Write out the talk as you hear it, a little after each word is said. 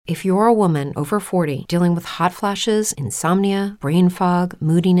If you're a woman over 40 dealing with hot flashes, insomnia, brain fog,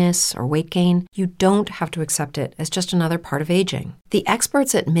 moodiness, or weight gain, you don't have to accept it as just another part of aging. The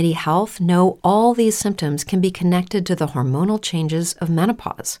experts at MIDI Health know all these symptoms can be connected to the hormonal changes of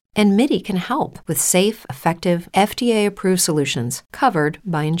menopause. And MIDI can help with safe, effective, FDA-approved solutions covered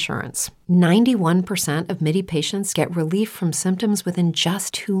by insurance. 91% of MIDI patients get relief from symptoms within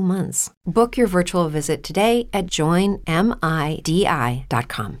just 2 months. Book your virtual visit today at joinmidi.com.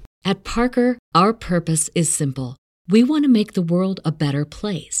 At Parker, our purpose is simple. We want to make the world a better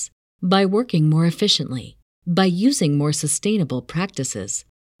place by working more efficiently, by using more sustainable practices,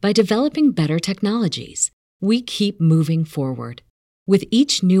 by developing better technologies. We keep moving forward. With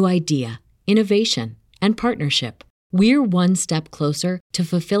each new idea, innovation, and partnership, we're one step closer to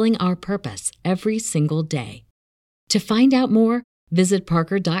fulfilling our purpose every single day. To find out more, visit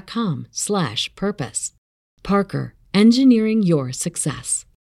parker.com/purpose. Parker, engineering your success.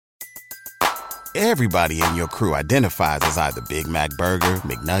 Everybody in your crew identifies as either Big Mac Burger,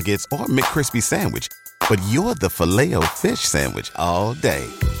 McNuggets, or McCrispy Sandwich. But you're the Filet-O-Fish Sandwich all day.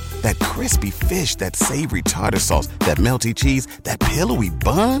 That crispy fish, that savory tartar sauce, that melty cheese, that pillowy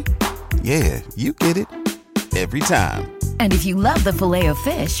bun. Yeah, you get it. Every time. And if you love the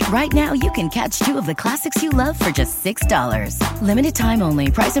Filet-O-Fish, right now you can catch 2 of the classics you love for just $6. Limited time only.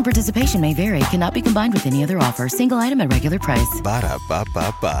 Price and participation may vary. Cannot be combined with any other offer. Single item at regular price.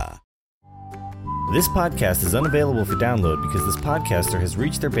 Ba-da-ba-ba-ba. This podcast is unavailable for download because this podcaster has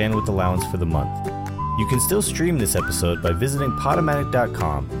reached their bandwidth allowance for the month. You can still stream this episode by visiting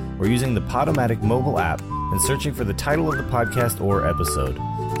Podomatic.com or using the Podomatic mobile app and searching for the title of the podcast or episode.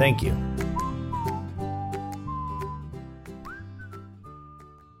 Thank you.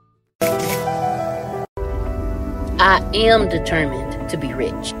 I am determined to be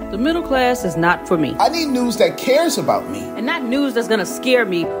rich. The middle class is not for me. I need news that cares about me. And not news that's gonna scare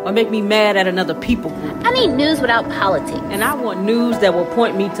me or make me mad at another people group. I need news without politics. And I want news that will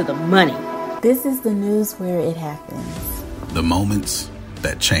point me to the money. This is the news where it happens. The moments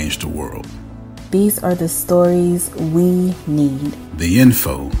that change the world. These are the stories we need. The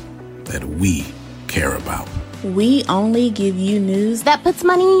info that we care about. We only give you news that puts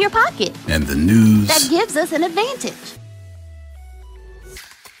money in your pocket. And the news that gives us an advantage.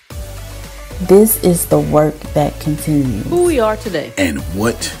 This is the work that continues. Who we are today. And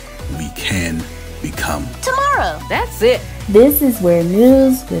what we can become. Tomorrow. That's it. This is where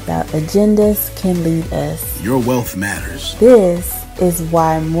news without agendas can lead us. Your wealth matters. This is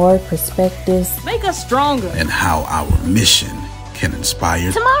why more perspectives make us stronger. And how our mission can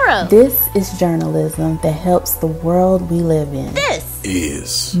inspire tomorrow. This is journalism that helps the world we live in. This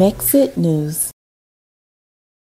is Mexit News.